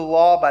received the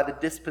law by the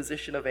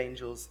disposition of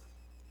angels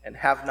and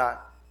have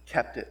not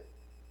kept it.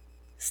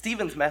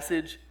 Stephen's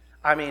message,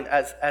 I mean,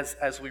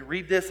 as we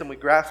read this and we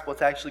grasp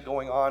what's actually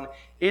going on,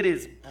 it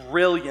is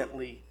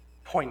brilliantly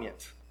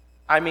poignant.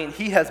 I mean,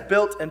 he has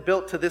built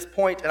to this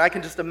point, and I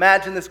can just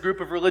imagine this group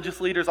of religious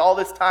leaders all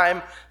this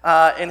time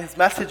in his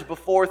message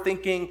before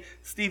thinking,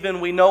 Stephen,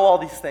 we know all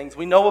these things.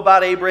 We know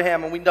about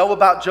Abraham, and we know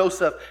about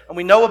Joseph, and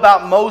we know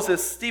about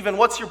Moses. Stephen,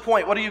 what's your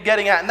point? What are you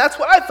getting at? And that's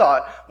what I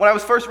thought when I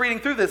was first reading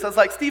through this. I was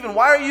like, Stephen,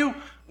 why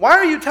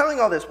are you telling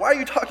all this? Why are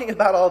you talking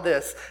about all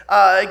this?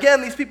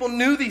 Again, these people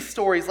knew these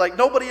stories like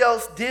nobody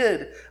else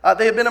did.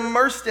 They had been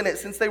immersed in it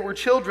since they were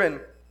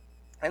children.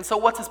 And so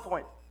what's his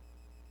point?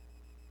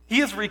 He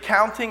is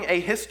recounting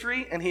a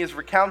history, and he is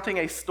recounting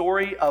a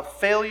story of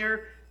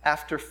failure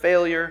after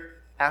failure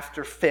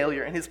after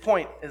failure. And his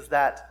point is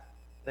that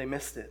they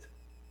missed it.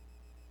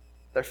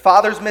 Their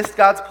fathers missed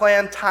God's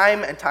plan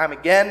time and time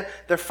again.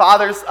 Their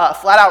fathers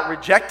flat out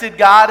rejected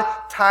God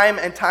time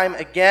and time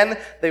again.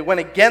 They went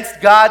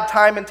against God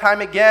time and time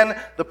again.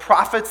 The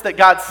prophets that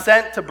God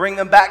sent to bring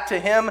them back to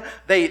him,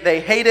 they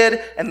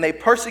hated and they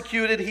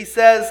persecuted, he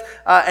says.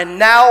 And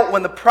now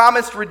when the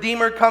promised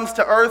Redeemer comes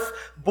to earth,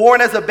 born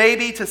as a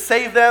baby to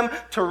save them,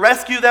 to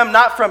rescue them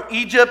not from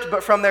Egypt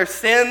but from their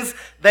sins,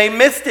 they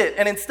missed it.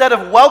 And instead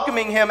of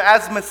welcoming him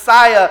as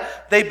Messiah,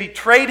 they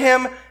betrayed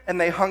him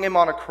and they hung him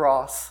on a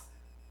cross.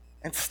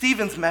 And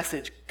Stephen's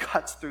message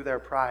cuts through their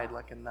pride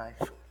like a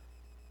knife,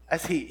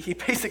 as he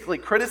basically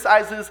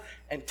criticizes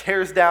and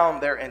tears down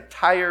their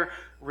entire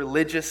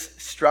religious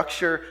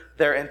structure,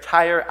 their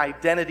entire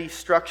identity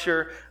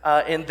structure.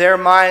 In their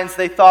minds,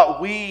 they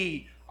thought,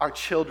 we are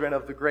children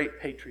of the great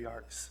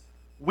patriarchs.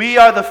 We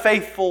are the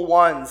faithful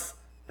ones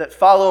that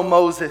follow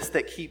Moses,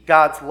 that keep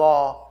God's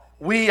law.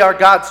 We are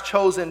God's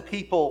chosen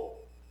people.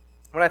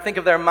 When I think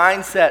of their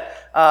mindset,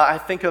 I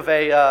think of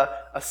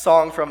a a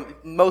song from,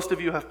 most of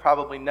you have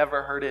probably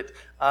never heard it,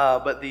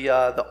 but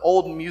the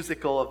old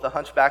musical of The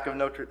Hunchback of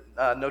Notre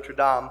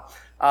Dame.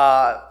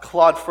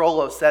 Claude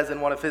Frollo says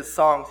in one of his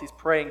songs, he's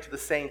praying to the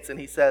saints, and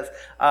he says,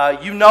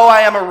 "You know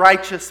I am a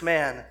righteous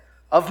man.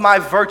 Of my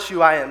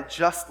virtue I am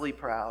justly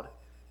proud.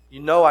 You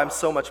know I'm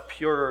so much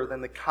purer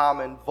than the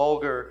common,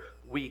 vulgar,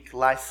 weak,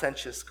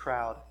 licentious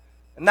crowd."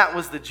 And that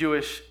was the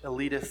Jewish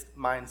elitist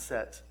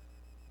mindset.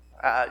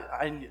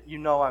 You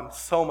know I'm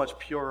so much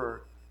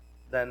purer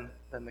than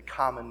the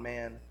common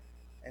man.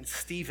 And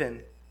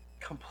Stephen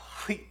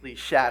completely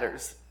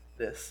shatters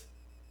this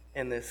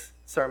in this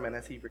sermon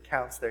as he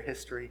recounts their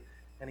history.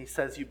 And he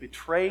says, "You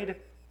betrayed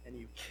and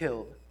you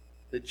killed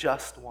the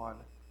just one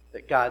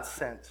that God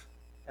sent,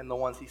 and the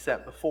ones he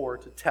sent before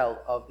to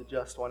tell of the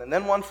just one." And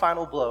then one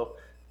final blow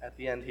at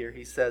the end here.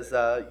 He says,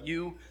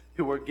 "You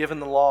who were given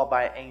the law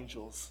by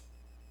angels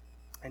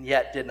and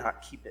yet did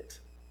not keep it."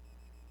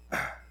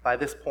 By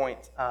this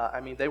point,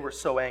 they were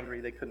so angry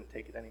they couldn't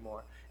take it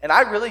anymore. And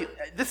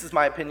this is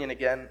my opinion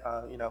again,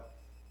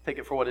 take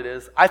it for what it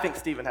is. I think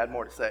Stephen had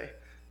more to say.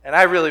 And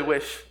I really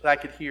wish that I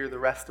could hear the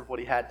rest of what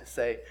he had to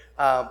say.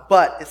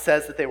 But it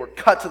says that they were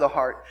cut to the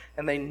heart,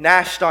 and they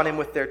gnashed on him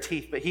with their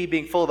teeth. But he,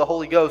 being full of the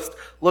Holy Ghost,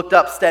 looked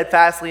up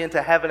steadfastly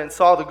into heaven and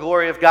saw the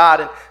glory of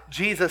God and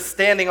Jesus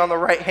standing on the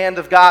right hand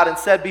of God, and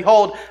said,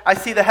 "Behold, I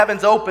see the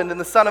heavens opened and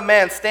the Son of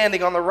Man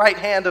standing on the right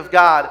hand of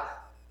God."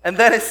 And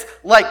then it's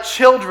like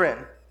children.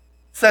 It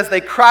says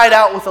they cried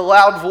out with a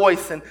loud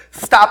voice and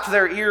stopped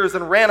their ears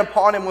and ran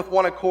upon him with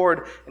one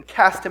accord and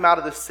cast him out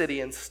of the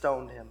city and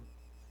stoned him.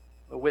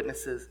 The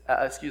witnesses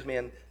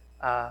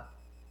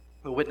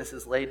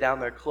laid down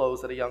their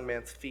clothes at a young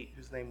man's feet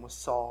whose name was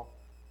Saul.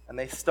 And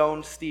they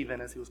stoned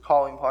Stephen as he was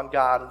calling upon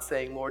God and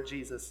saying, "Lord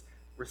Jesus,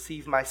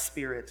 receive my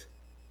spirit."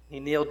 He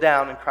kneeled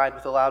down and cried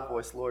with a loud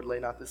voice, "Lord, lay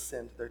not this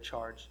sin to their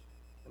charge."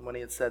 And when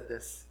he had said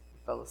this, he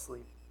fell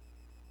asleep.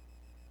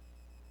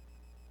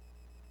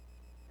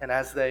 And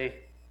as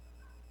they,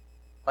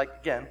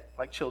 like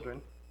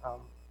children,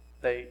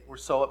 they were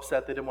so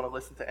upset they didn't want to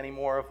listen to any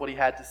more of what he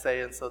had to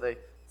say, and so they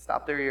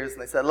stopped their ears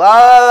and they said, "La,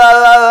 la,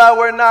 la, la,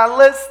 we're not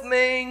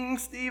listening,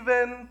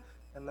 Stephen."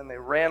 And then they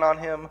ran on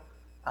him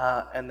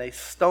and they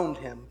stoned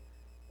him.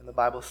 And the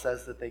Bible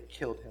says that they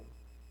killed him.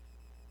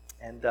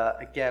 And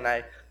again,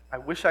 I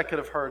wish I could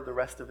have heard the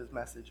rest of his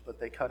message,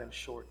 but they cut him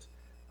short.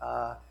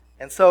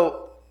 And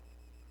so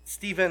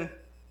Stephen,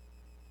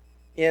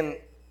 in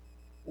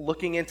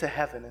looking into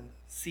heaven and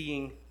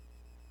seeing,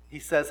 he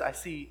says,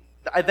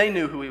 they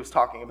knew who he was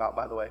talking about,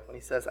 by the way. When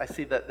he says, "I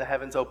see that the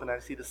heavens open and I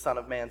see the Son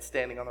of Man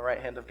standing on the right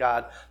hand of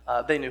God,"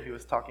 they knew he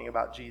was talking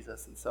about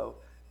Jesus. And so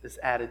this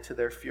added to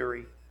their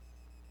fury.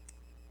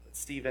 But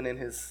Stephen, in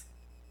his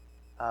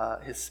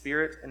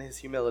spirit and his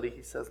humility,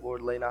 he says,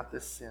 "Lord, lay not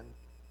this sin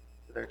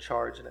to their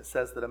charge." And it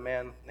says that a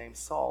man named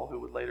Saul, who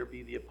would later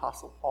be the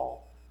Apostle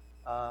Paul,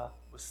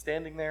 was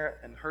standing there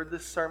and heard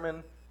this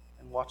sermon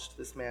and watched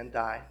this man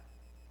die.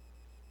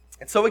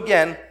 And so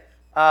again,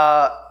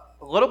 a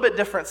little bit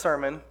different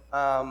sermon.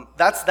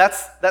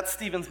 That's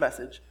Stephen's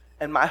message.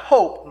 And my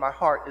hope in my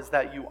heart is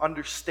that you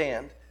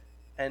understand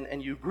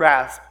and you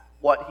grasp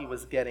what he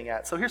was getting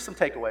at. So here's some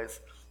takeaways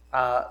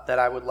that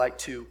I would like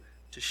to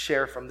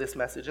share from this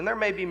message. And there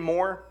may be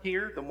more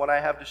here than what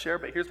I have to share,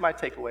 but here's my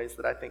takeaways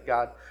that I think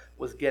God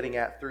was getting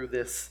at through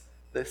this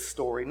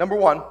story. Number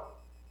one,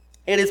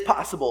 it is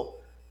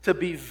possible to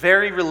be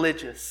very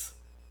religious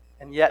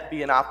and yet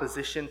be in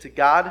opposition to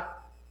God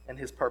and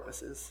his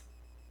purposes.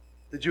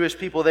 The Jewish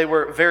people, they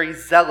were very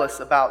zealous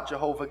about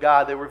Jehovah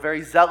God. They were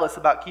very zealous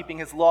about keeping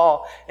his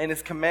law and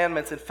his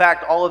commandments. In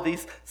fact, all of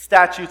these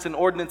statutes and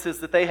ordinances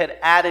that they had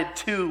added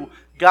to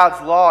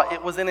God's law,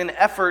 it was in an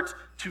effort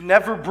to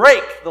never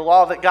break the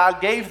law that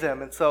God gave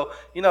them. And so,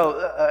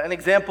 an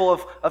example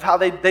of how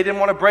they didn't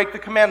want to break the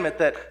commandment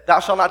that thou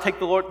shalt not take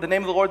the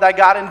name of the Lord thy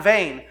God in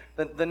vain,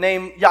 the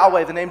name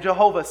Yahweh, the name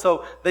Jehovah.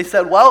 So they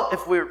said, well,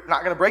 if we're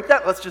not going to break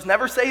that, let's just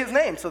never say his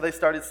name. So they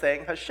started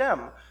saying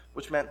Hashem,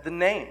 which meant the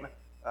name.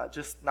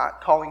 Just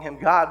not calling him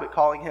God, but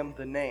calling him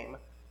the name,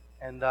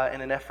 and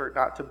in an effort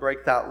not to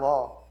break that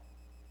law.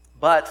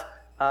 But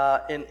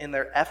in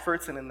their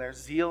efforts and in their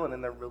zeal and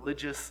in their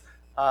religious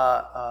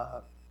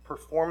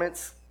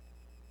performance,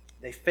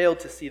 they failed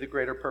to see the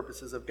greater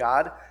purposes of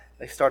God.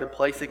 They started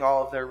placing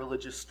all of their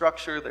religious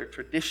structure, their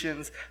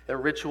traditions, their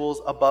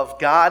rituals above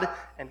God,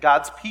 and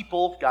God's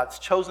people, God's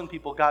chosen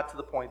people, got to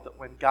the point that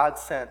when God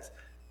sent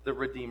the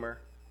Redeemer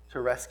to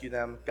rescue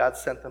them, God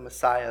sent the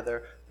Messiah,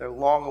 their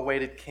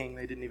long-awaited king,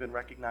 they didn't even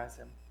recognize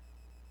him,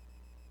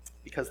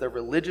 because their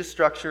religious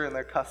structure and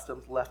their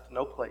customs left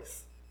no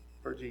place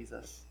for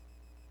Jesus.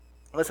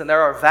 Listen,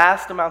 there are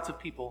vast amounts of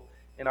people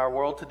in our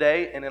world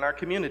today, and in our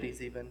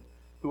communities even,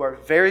 who are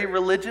very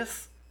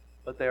religious,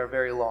 but they are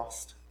very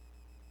lost.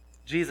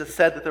 Jesus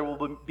said that there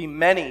will be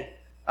many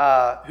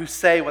who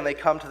say when they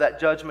come to that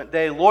judgment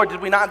day, "Lord,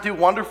 did we not do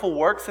wonderful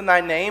works in thy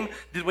name?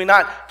 Did we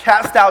not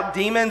cast out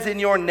demons in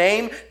your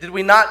name?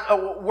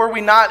 Were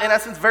we not, in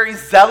essence, very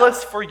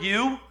zealous for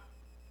you?"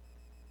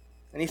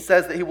 And he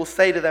says that he will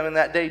say to them in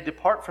that day,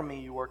 "Depart from me,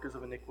 you workers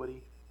of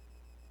iniquity.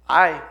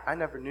 I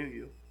never knew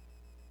you.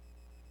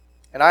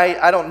 And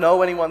I don't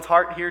know anyone's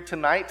heart here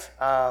tonight,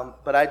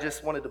 but I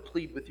just wanted to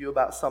plead with you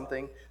about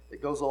something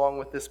that goes along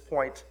with this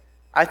point.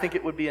 I think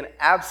it would be an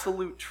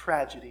absolute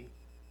tragedy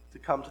to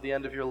come to the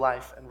end of your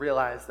life and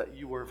realize that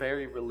you were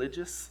very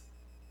religious,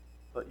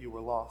 but you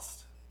were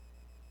lost.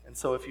 And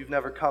so if you've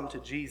never come to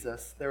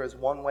Jesus, there is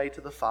one way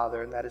to the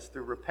Father, and that is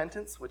through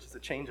repentance, which is a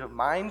change of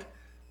mind,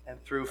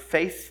 and through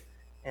faith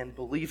and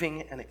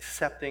believing and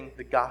accepting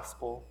the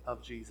gospel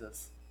of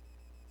Jesus.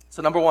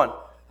 So number one,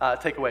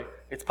 takeaway.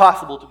 It's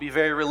possible to be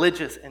very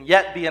religious and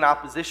yet be in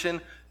opposition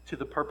to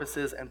the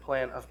purposes and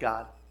plan of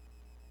God.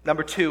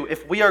 Number two,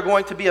 if we are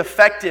going to be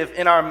effective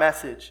in our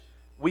message,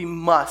 we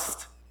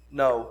must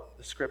know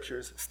the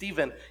Scriptures.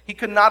 Stephen, he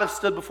could not have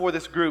stood before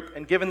this group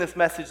and given this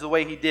message the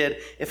way he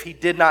did if he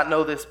did not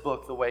know this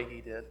book the way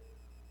he did.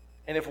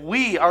 And if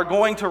we are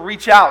going to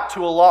reach out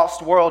to a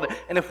lost world,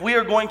 and if we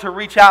are going to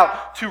reach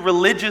out to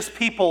religious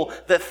people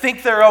that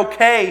think they're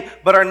okay,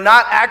 but are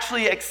not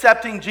actually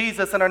accepting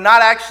Jesus and are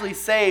not actually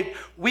saved,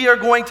 we are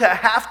going to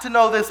have to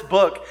know this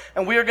book,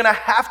 and we are going to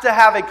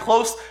have a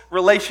close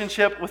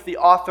relationship with the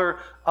author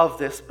of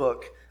this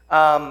book.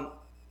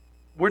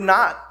 We're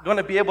not going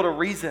to be able to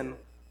reason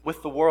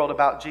with the world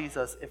about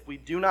Jesus if we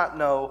do not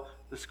know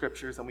the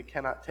Scriptures, and we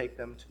cannot take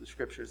them to the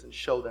Scriptures and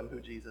show them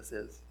who Jesus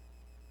is.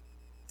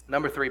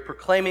 Number three,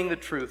 proclaiming the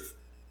truth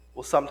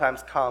will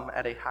sometimes come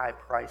at a high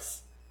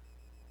price.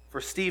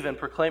 For Stephen,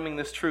 proclaiming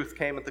this truth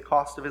came at the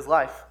cost of his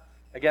life.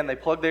 Again, they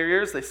plugged their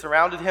ears, they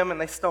surrounded him, and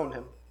they stoned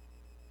him.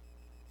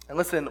 And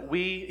listen,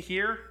 we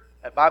here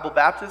at Bible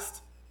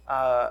Baptist,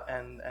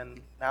 and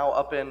now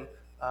up in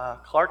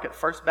Clark at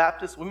First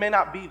Baptist, we may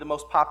not be the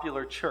most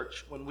popular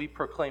church when we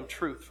proclaim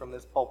truth from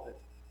this pulpit.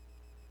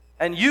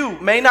 And you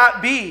may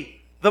not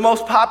be the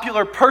most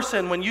popular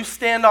person when you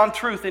stand on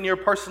truth in your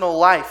personal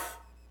life.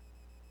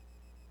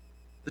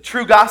 The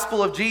true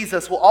gospel of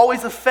Jesus will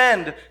always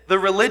offend the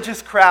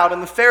religious crowd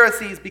and the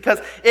Pharisees because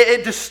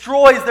it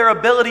destroys their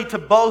ability to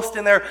boast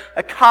in their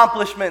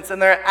accomplishments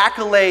and their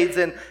accolades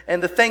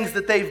and the things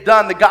that they've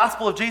done. The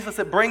gospel of Jesus,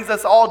 it brings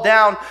us all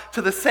down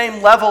to the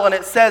same level, and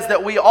it says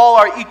that we all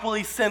are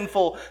equally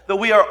sinful, that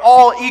we are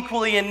all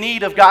equally in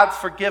need of God's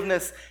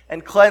forgiveness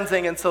and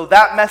cleansing, and so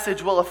that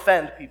message will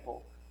offend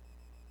people.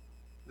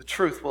 The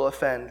truth will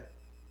offend.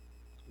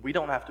 We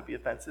don't have to be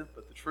offensive,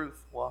 but the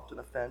truth will often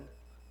offend.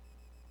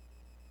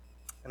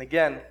 And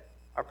again,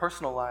 our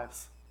personal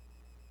lives,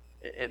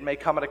 it may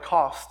come at a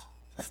cost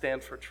to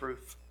stand for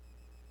truth.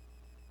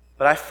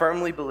 But I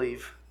firmly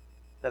believe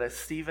that as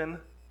Stephen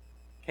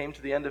came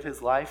to the end of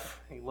his life,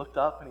 he looked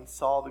up and he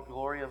saw the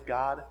glory of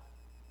God.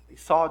 He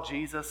saw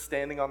Jesus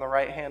standing on the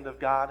right hand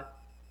of God,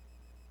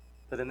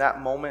 that in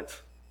that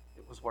moment,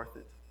 it was worth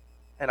it.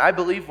 And I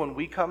believe when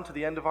we come to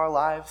the end of our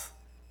lives,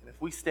 and if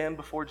we stand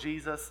before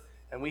Jesus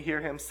and we hear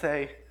him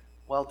say,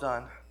 "Well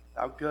done,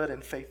 thou good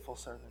and faithful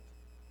servant,"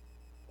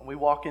 when we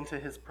walk into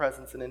his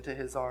presence and into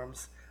his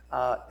arms,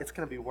 it's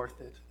going to be worth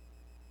it.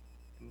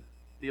 And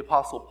the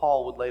Apostle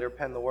Paul would later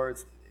pen the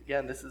words,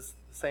 again, this is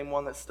the same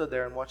one that stood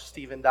there and watched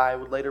Stephen die,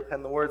 would later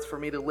pen the words, "For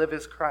me to live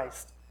is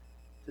Christ,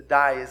 to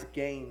die is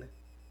gain."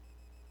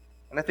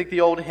 And I think the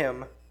old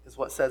hymn is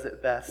what says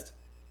it best.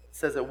 It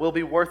says it will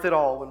be worth it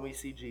all when we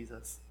see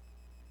Jesus.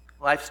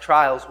 Life's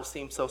trials will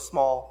seem so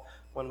small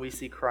when we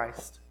see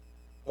Christ.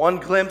 One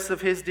glimpse of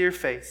his dear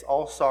face,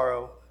 all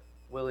sorrow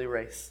will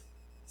erase.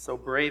 So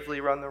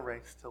bravely run the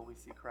race till we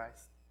see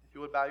Christ. If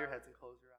you would bow your heads and close your eyes.